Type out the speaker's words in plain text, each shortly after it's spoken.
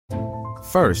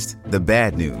First, the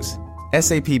bad news.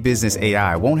 SAP Business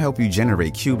AI won't help you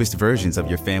generate cubist versions of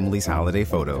your family's holiday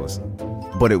photos.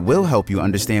 But it will help you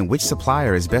understand which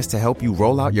supplier is best to help you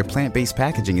roll out your plant-based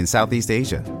packaging in Southeast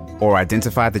Asia, or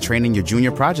identify the training your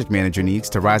junior project manager needs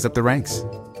to rise up the ranks,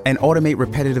 and automate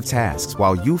repetitive tasks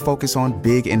while you focus on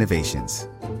big innovations,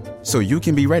 so you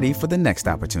can be ready for the next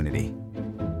opportunity.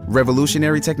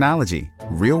 Revolutionary technology,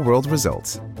 real-world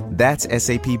results. That's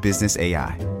SAP Business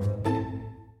AI.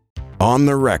 On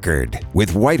the Record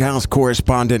with White House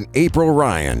correspondent April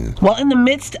Ryan. Well, in the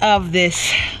midst of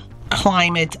this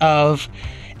climate of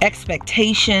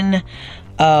expectation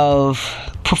of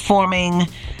performing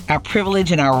our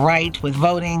privilege and our right with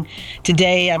voting,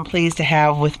 today I'm pleased to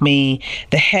have with me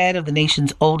the head of the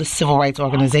nation's oldest civil rights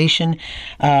organization,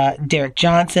 Derrick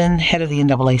Johnson, head of the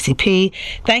NAACP.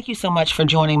 Thank you so much for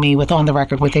joining me with On the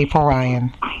Record with April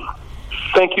Ryan.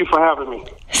 Thank you for having me.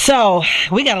 So,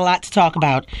 we got a lot to talk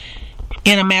about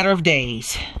in a matter of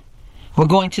days. We're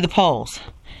going to the polls.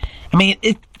 I mean,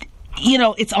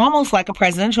 it's almost like a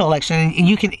presidential election.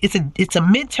 It's a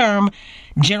midterm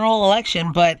general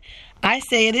election, but I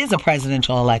say it is a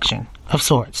presidential election of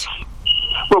sorts.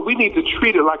 Well, we need to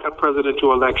treat it like a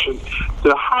presidential election.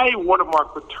 The high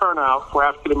watermark for turnout for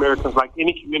African Americans, like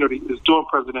any community, is doing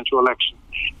presidential elections.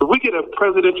 If we get a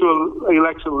presidential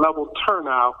election level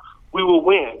turnout, we will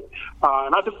win.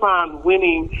 And I define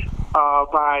winning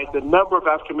by the number of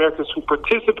African Americans who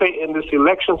participate in this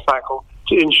election cycle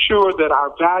to ensure that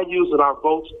our values and our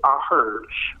votes are heard.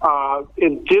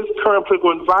 In this current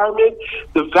political environment,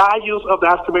 the values of the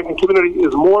African American community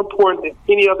is more important than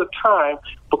any other time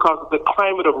because of the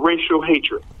climate of racial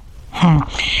hatred.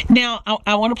 Now,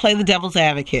 I want to play the devil's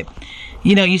advocate.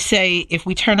 You say if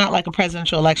we turn out like a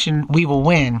presidential election, we will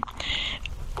win.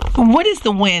 What is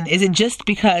the win? Is it just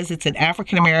because it's an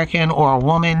African American or a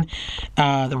woman,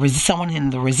 someone in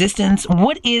the resistance?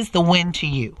 What is the win to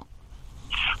you?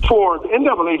 For the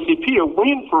NAACP, a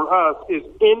win for us is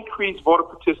increased voter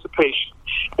participation.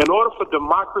 In order for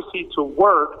democracy to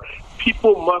work,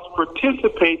 people must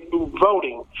participate through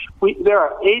voting. There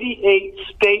are 88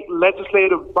 state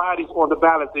legislative bodies on the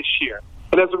ballot this year.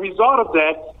 And as a result of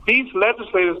that, these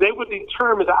legislators, they would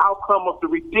determine the outcome of the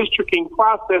redistricting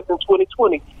process in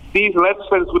 2020. These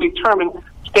legislators would determine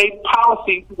state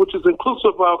policy, which is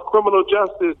inclusive of criminal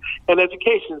justice and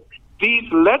education. These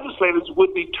legislators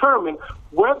would determine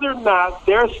whether or not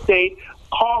their state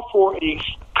call for a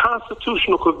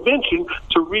constitutional convention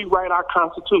to rewrite our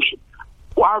Constitution.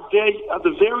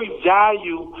 The very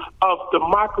value of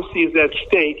democracy is at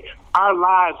stake. Our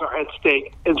lives are at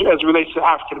stake as it relates to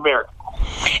African Americans.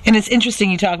 And it's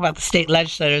interesting you talk about the state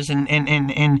legislators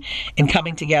and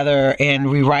coming together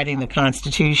and rewriting the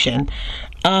Constitution.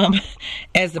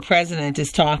 As the president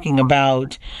is talking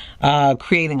about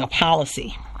creating a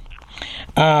policy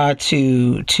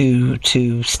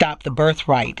to stop the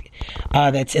birthright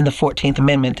that's in the 14th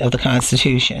Amendment of the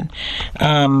Constitution.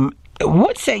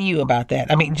 What say you about that?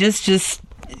 I mean, just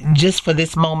for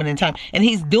this moment in time. And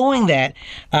he's doing that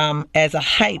as a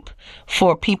hype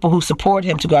for people who support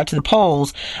him to go out to the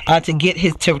polls to get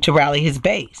to rally his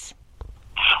base.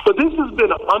 But this has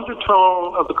been an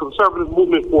undertone of the conservative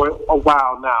movement for a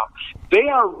while now. They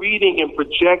are reading and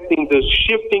projecting the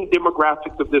shifting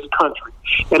demographics of this country.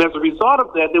 And as a result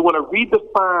of that, they want to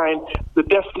redefine the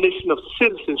definition of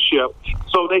citizenship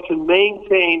so they can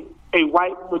maintain a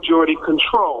white majority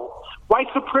control. White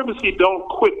supremacy don't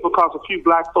quit because a few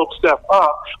black folks step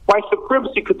up. White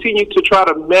supremacy continues to try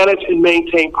to manage and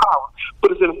maintain power.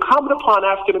 But it's incumbent upon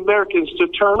African Americans to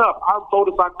turn up. Our vote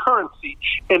is our currency.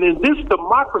 And in this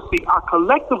democracy, our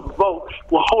collective vote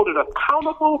will hold it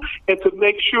accountable and to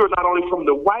make sure not only from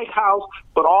the White House,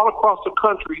 but all across the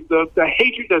country, the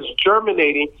hatred that's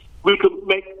germinating, we could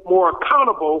make more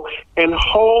accountable and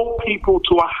hold people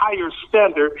to a higher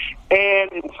standard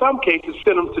and in some cases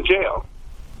send them to jail.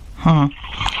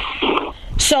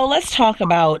 So let's talk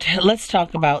about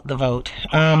the vote.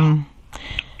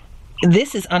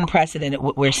 This is unprecedented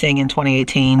what we're seeing in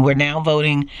 2018. We're now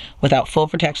voting without full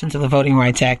protections of the Voting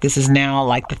Rights Act. This is now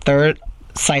like the third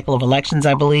cycle of elections,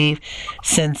 I believe,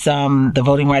 since the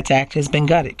Voting Rights Act has been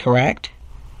gutted, correct?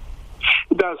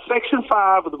 The Section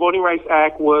 5 of the Voting Rights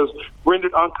Act was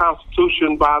rendered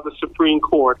unconstitutional by the Supreme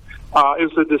Court.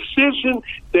 It's a decision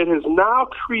that has now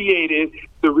created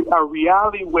a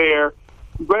reality where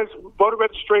voter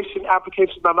registration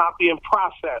applications are not being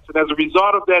processed. And as a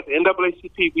result of that, the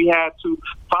NAACP, we had to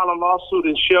file a lawsuit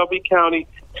in Shelby County,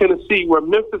 Tennessee, where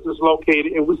Memphis is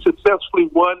located, and we successfully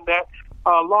won that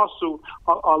lawsuit,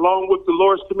 along with the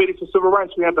Lord's Committee for Civil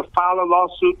Rights. We had to file a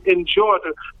lawsuit in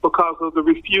Georgia because of the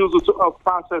refusal of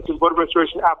processing voter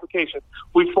registration applications.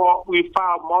 We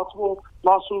filed multiple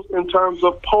lawsuits in terms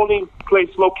of polling place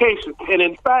locations. And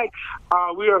in fact,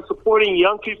 we are supporting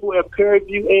young people at Prairie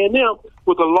View A&M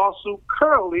with a lawsuit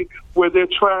currently where they're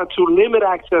trying to limit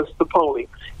access to polling.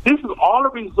 This is all a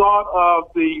result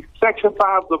of the Section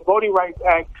 5 of the Voting Rights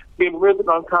Act being rendered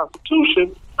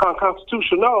unconstitutional.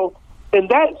 And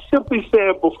that simply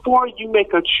said, before you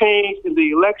make a change in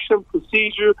the election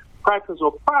procedure, practice,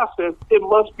 or process, it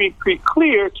must be pretty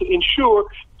clear to ensure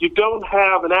you don't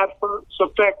have an adverse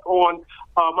effect on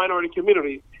minority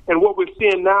communities. And what we're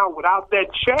seeing now, without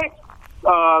that check,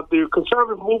 the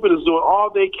conservative movement is doing all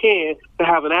they can to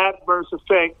have an adverse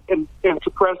effect and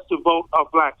suppress the vote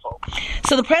of black folks.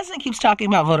 So the president keeps talking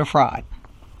about voter fraud.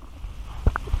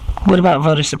 What about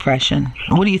voter suppression?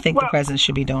 What do you think the president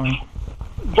should be doing?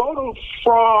 Voter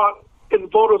fraud and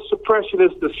voter suppression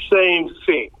is the same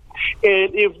thing.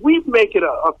 And if we make it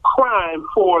a crime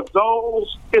for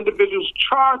those individuals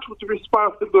charged with the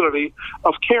responsibility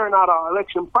of carrying out our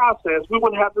election process, we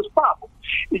wouldn't have this problem.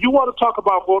 If you want to talk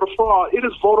about voter fraud, it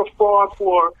is voter fraud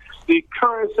for the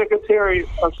current Secretary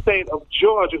of State of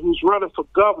Georgia, who's running for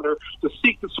governor, to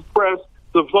seek to suppress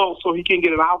the vote so he can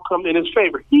get an outcome in his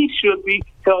favor. He should be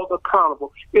held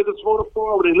accountable. It is voter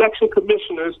fraud when election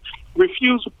commissioners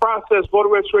refuse to process voter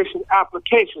registration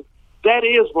applications. That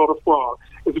is voter fraud.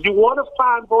 If you want to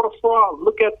find voter fraud,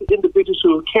 look at the individuals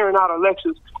who are carrying out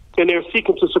elections and they're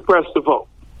seeking to suppress the vote.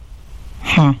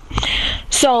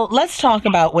 So let's talk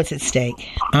about what's at stake.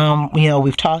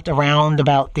 We've talked around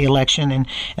about the election and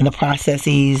the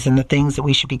processes and the things that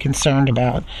we should be concerned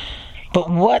about. But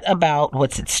what about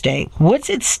what's at stake? What's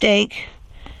at stake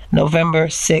November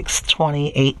 6th,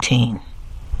 2018?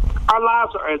 Our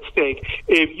lives are at stake.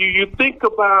 If you think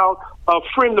about a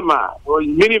friend of mine, or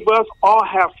many of us all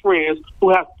have friends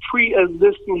who have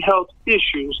pre-existing health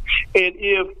issues, and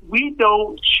if we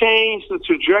don't change the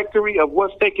trajectory of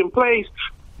what's taking place,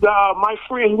 my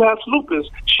friend who has lupus,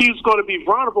 she's going to be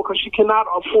vulnerable because she cannot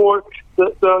afford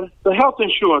the health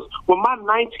insurance. When my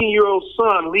 19-year-old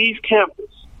son leaves campus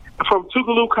from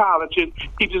Tougaloo College and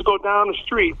he just go down the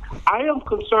street, I am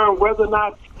concerned whether or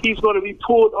not he's going to be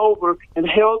pulled over and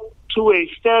held to a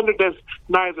standard that's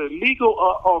neither legal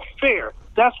or fair.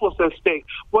 That's what's at stake.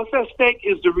 What's at stake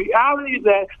is the reality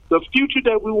that the future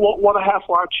that we want to have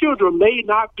for our children may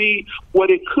not be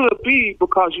what it could be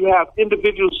because you have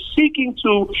individuals seeking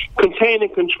to contain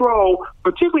and control,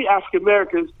 particularly African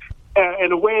Americans,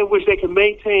 in a way in which they can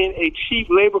maintain a cheap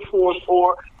labor force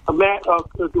or route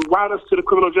us to the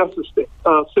criminal justice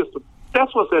system.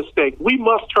 That's what's at stake. We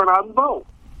must turn out and vote.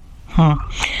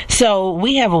 So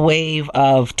we have a wave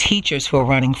of teachers who are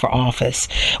running for office.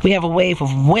 We have a wave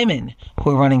of women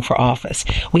who are running for office.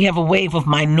 We have a wave of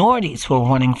minorities who are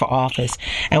running for office.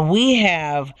 And we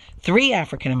have 3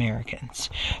 African Americans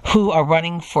who are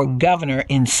running for governor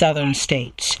in southern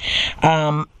states.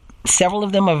 Several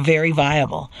of them are very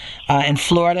viable. In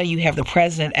Florida, you have the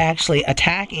president actually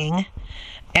attacking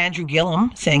Andrew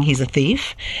Gillum, saying he's a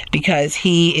thief because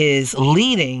he is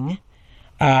beating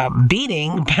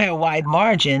by a wide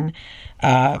margin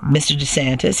Mr.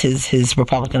 DeSantis, his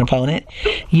Republican opponent.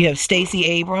 You have Stacey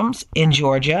Abrams in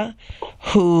Georgia,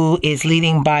 who is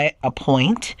leading by a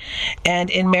point.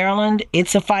 And in Maryland,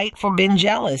 it's a fight for Ben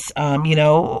Jealous,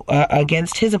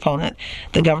 against his opponent,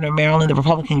 the governor of Maryland, the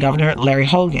Republican governor, Larry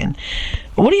Hogan.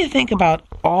 What do you think about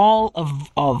all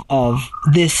of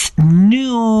this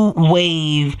new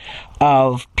wave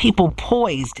of people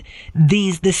poised,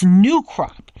 this new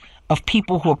crop of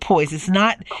people who are poised?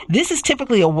 This is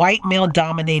typically a white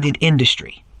male-dominated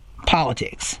industry,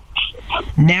 politics.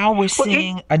 Now we're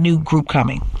seeing a new group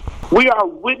coming. We are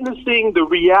witnessing the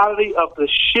reality of the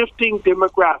shifting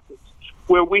demographics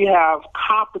where we have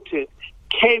competent,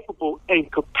 capable,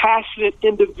 and compassionate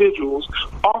individuals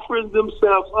offering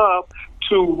themselves up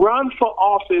to run for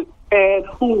office and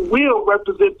who will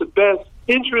represent the best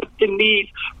interest and needs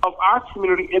of our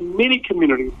community and many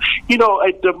communities.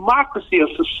 A democracy, a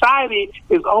society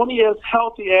is only as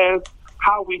healthy as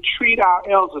how we treat our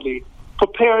elderly,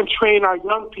 prepare and train our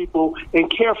young people, and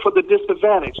care for the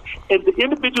disadvantaged. And the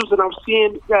individuals that I'm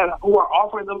seeing who are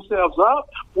offering themselves up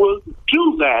will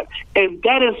do that. And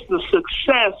that is the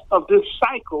success of this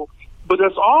cycle. But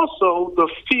there's also the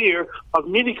fear of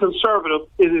many conservatives,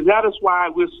 and that is why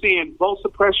we're seeing vote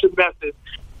suppression methods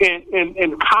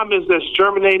and comments that's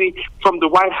germinating from the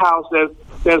White House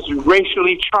that's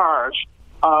racially charged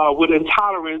with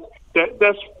intolerance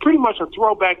That's pretty much a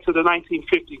throwback to the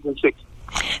 1950s and 60s.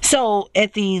 So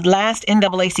at the last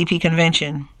NAACP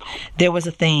convention, there was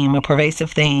a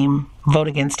pervasive theme: vote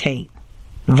against hate,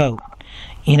 vote.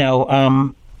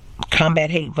 Combat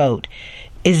hate, vote.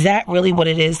 Is that really what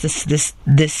it is?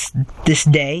 This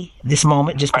day, this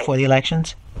moment, just before the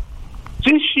elections.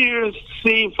 This year's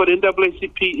theme for the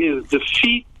NAACP is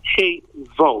defeat, hate,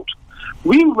 vote.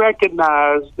 We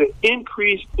recognize the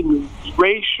increase in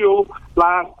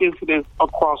racialized incidents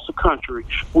across the country.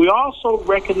 We also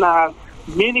recognize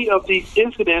many of these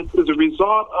incidents as a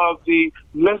result of the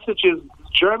messages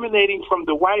germinating from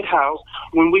the White House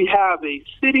when we have a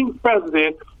sitting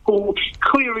president who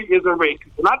clearly is a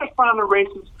racist. And I define a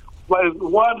racist as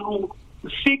one who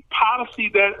seeks policy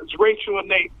that is racial in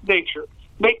nature,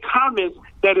 make comments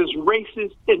that is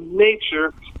racist in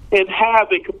nature, and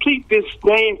have a complete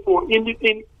disdain for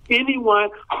anyone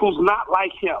who's not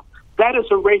like him. That is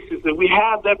a racist, and we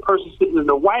have that person sitting in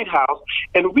the White House,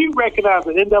 and we recognize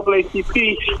at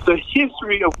NAACP the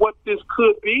history of what this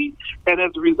could be, and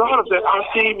as a result of that, our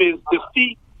theme is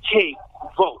defeat, hate,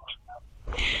 vote.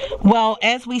 Well,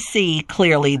 as we see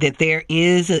clearly that there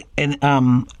is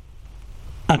a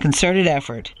concerted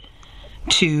effort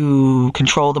to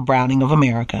control the browning of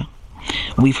America.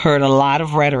 We've heard a lot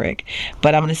of rhetoric,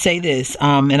 but I'm going to say this,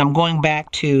 and I'm going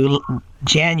back to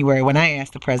January when I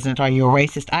asked the president, "Are you a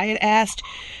racist?" I had asked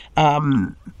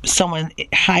someone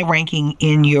high-ranking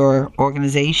in your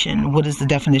organization, "What is the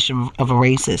definition of a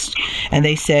racist?" And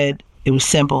they said it was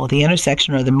simple: the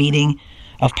intersection or the meeting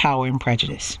of power and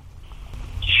prejudice.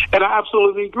 And I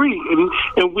absolutely agree,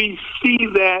 and we see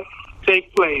that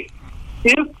take place.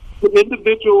 If the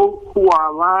individual who are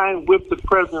aligned with the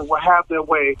president will have their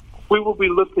way, we will be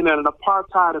looking at an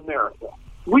apartheid America.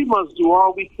 We must do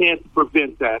all we can to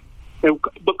prevent that. And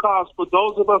because for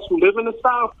those of us who live in the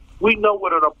South, we know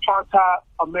what an apartheid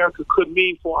America could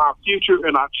mean for our future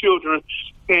and our children.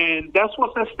 And that's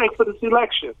what's at stake for this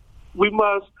election. We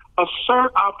must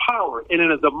assert our power. And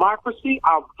in a democracy,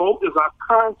 our vote is our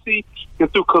currency.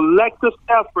 And through collective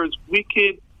efforts, we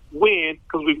can win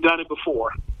because we've done it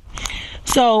before.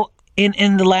 So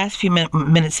in the last few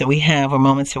minutes that we have, or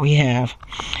moments that we have,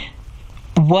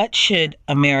 what should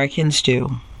Americans do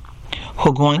who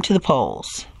are going to the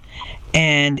polls,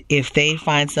 and if they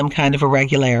find some kind of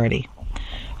irregularity,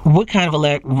 what kind of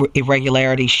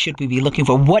irregularity should we be looking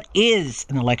for? What is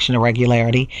an election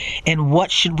irregularity, and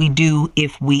what should we do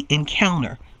if we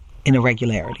encounter an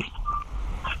irregularity?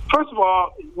 First of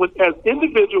all, as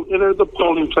individuals enter the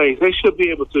polling place, they should be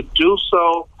able to do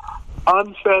so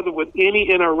unfettered with any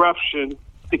interruption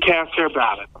to cast their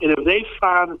ballot. And if they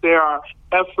find that there are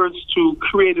efforts to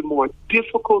create it more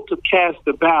difficult to cast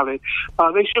the ballot,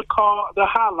 they should call the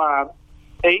hotline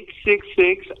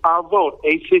 866-OUR-VOTE,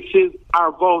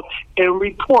 866-OUR-VOTE, and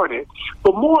report it.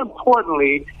 But more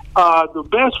importantly, the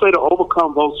best way to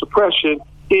overcome vote suppression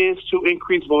is to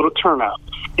increase voter turnout.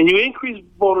 And you increase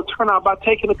voter turnout by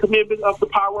taking a commitment of the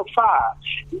power of 5.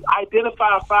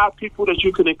 Identify 5 people that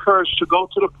you can encourage to go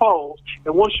to the polls.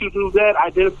 And once you do that,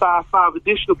 identify 5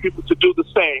 additional people to do the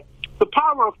same. The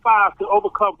power of 5 can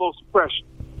overcome vote suppression.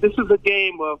 This is a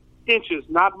game of inches,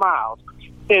 not miles.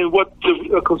 And what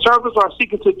the conservatives are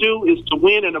seeking to do is to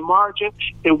win in a margin,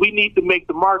 and we need to make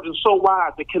the margin so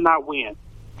wide they cannot win.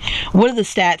 What are the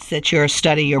stats that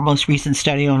your most recent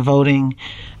study on voting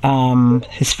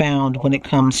has found when it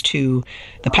comes to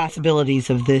the possibilities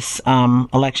of this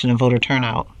election and voter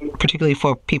turnout, particularly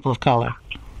for people of color?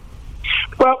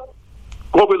 Well,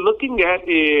 what we're looking at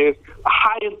is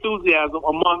high enthusiasm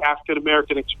among African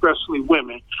American, especially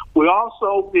women. We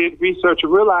also did research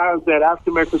and realized that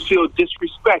African Americans feel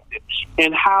disrespected,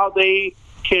 and how they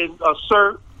can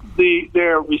assert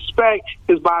their respect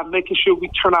is by making sure we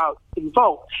turn out and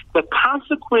vote. The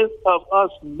consequence of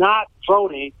us not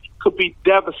voting could be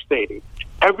devastating.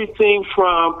 Everything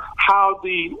from how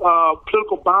the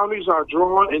political boundaries are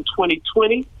drawn in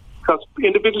 2020, because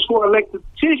individuals who are elected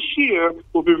this year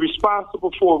will be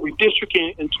responsible for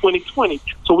redistricting in 2020.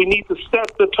 So we need to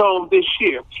set the tone this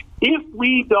year. If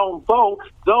we don't vote,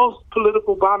 those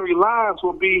political boundary lines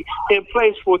will be in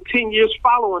place for 10 years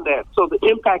following that. So the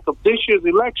impact of this year's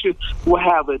election will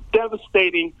have a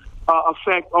devastating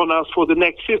effect on us for the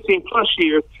next 15 plus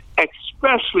years,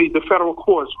 especially the federal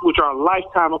courts, which are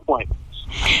lifetime appointments.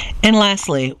 And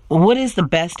lastly, what is the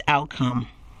best outcome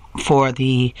for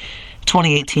the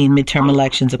 2018 midterm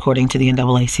elections according to the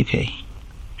NAACP?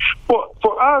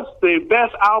 For us, the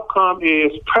best outcome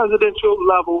is presidential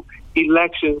level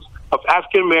elections of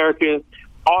African Americans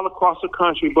all across the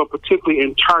country, but particularly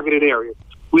in targeted areas.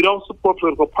 We don't support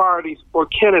political parties or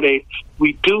candidates.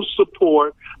 We do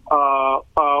support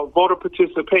voter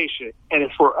participation. And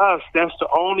for us, that's the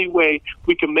only way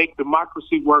we can make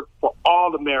democracy work for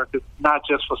all Americans, not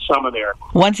just for some Americans.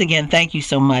 Once again, thank you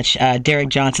so much, Derrick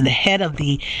Johnson, the head of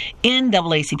the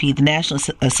NAACP, the National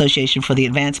Association for the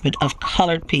Advancement of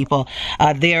Colored People.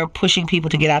 They're pushing people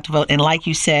to get out to vote. And like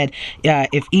you said,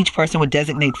 if each person would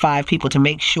designate 5 people to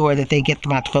make sure that they get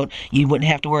them out to vote, you wouldn't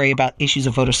have to worry about issues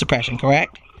of voter suppression,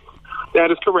 correct? That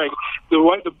is correct.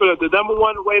 The number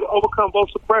one way to overcome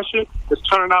vote suppression is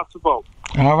turning out to vote.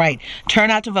 All right. Turn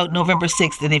out to vote November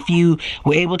 6th. And if you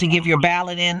were able to give your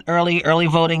ballot in early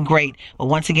voting, great. But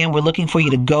once again, we're looking for you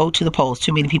to go to the polls.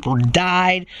 Too many people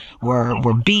died,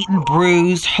 were beaten,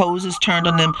 bruised, hoses turned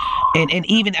on them. And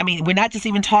even, I mean, we're not just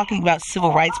even talking about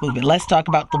civil rights movement. Let's talk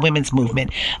about the women's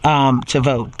movement to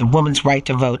vote, the woman's right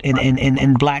to vote,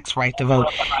 and blacks' right to vote.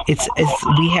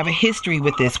 We have a history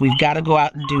with this. We've got to go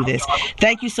out and do this.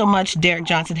 Thank you so much, Derrick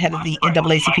Johnson, head of the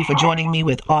NAACP, for joining me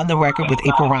with On the Record with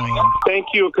April Ryan. Thank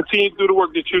you, and continue to do the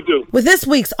work that you do. With this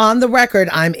week's On the Record,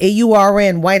 I'm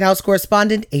AURN White House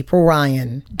correspondent April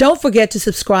Ryan. Don't forget to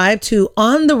subscribe to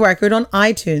On the Record on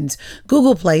iTunes,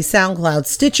 Google Play, SoundCloud,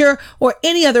 Stitcher, or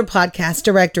any other podcast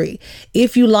directory.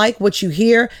 If you like what you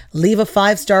hear, leave a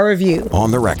 5-star review.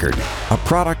 On the Record, a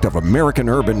product of American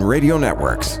Urban Radio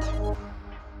Networks.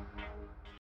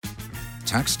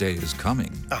 Tax day is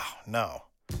coming. Oh, no.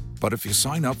 But if you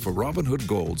sign up for Robinhood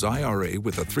Gold's IRA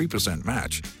with a 3%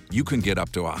 match, you can get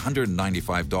up to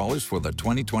 $195 for the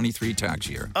 2023 tax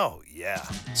year. Oh, yeah.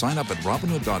 Sign up at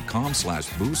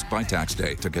Robinhood.com/boost by tax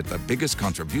day to get the biggest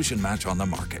contribution match on the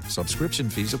market. Subscription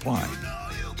fees apply.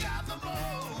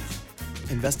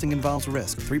 Investing involves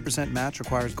risk. 3% match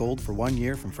requires gold for 1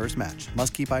 year from first match.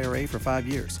 Must keep IRA for 5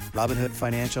 years. Robinhood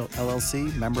Financial,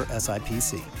 LLC, member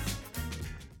SIPC.